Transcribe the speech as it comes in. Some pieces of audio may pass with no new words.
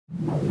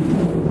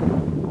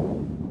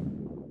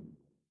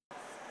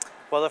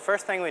Well, the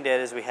first thing we did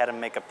is we had them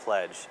make a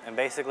pledge, and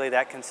basically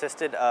that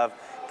consisted of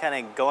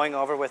kind of going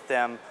over with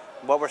them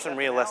what were some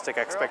realistic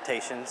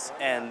expectations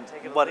and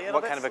what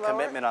kind of a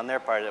commitment on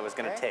their part it was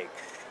going to take.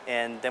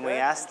 And then we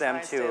asked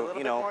them to,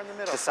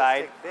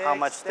 decide how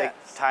much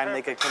time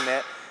they could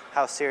commit,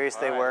 how serious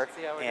they were,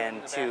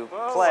 and to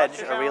pledge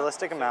a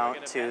realistic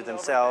amount to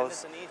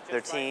themselves,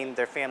 their team,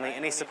 their family,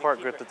 any support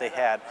group that they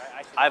had.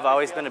 I've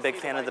always been a big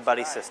fan of the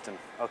buddy system,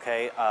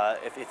 okay?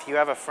 If you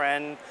have a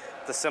friend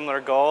with a similar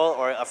goal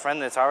or a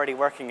friend that's already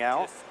working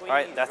out, all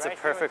right, that's a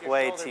perfect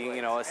way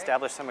to,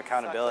 establish some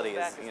accountability.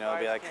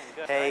 Be like,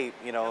 hey,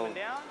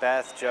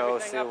 Beth, Joe,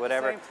 Sue,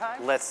 whatever,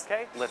 let's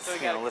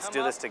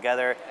do this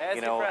together.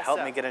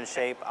 Help me get in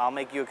shape. I'll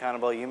make you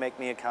accountable. You make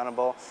me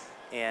accountable.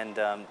 And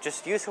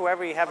just use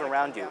whoever you have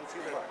around you.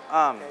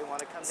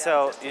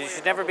 So you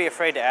should never be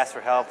afraid to ask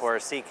for help or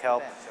seek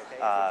help.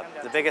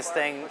 The biggest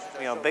thing,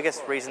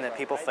 biggest reason that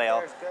people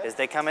fail is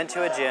they come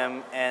into a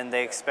gym and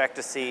they expect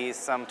to see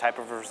some type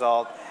of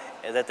result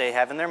that they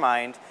have in their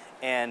mind,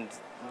 and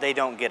they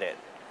don't get it.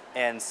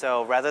 And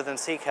so rather than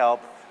seek help,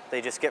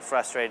 they just get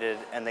frustrated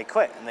and they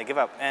quit and they give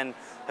up. And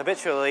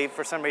habitually,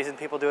 for some reason,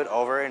 people do it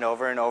over and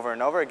over and over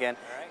and over again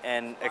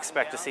and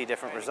expect to see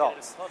different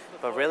results.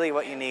 But really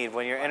what you need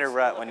when you're in a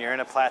rut, when you're in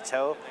a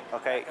plateau,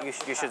 okay,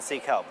 you should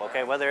seek help,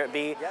 okay? Whether it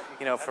be,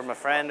 from a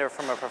friend or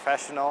from a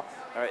professional,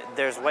 all right,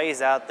 there's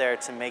ways out there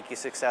to make you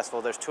successful.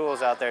 There's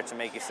tools out there to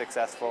make you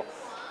successful,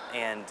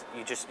 and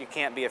you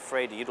can't be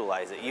afraid to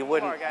utilize it. You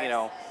wouldn't,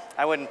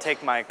 I wouldn't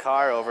take my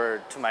car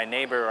over to my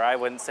neighbor, or I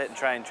wouldn't sit and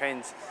try and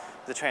change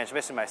the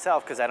transmission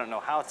myself because I don't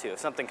know how to. If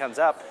something comes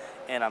up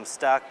and I'm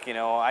stuck,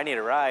 I need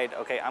a ride,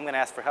 okay, I'm going to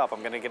ask for help. I'm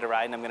going to get a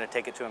ride and I'm going to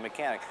take it to a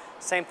mechanic.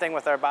 Same thing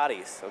with our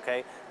bodies,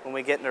 okay? When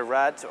we get in a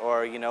rut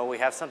or, we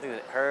have something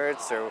that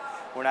hurts or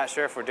we're not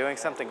sure if we're doing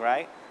something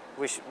right,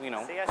 we should,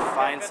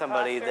 find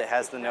somebody that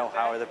has the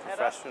know-how or the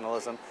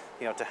professionalism,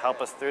 to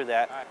help us through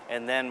that,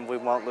 and then we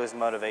won't lose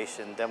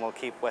motivation. Then we'll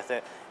keep with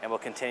it and we'll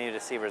continue to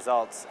see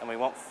results, and we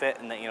won't fit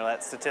in that,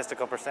 that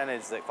statistical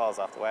percentage that falls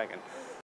off the wagon.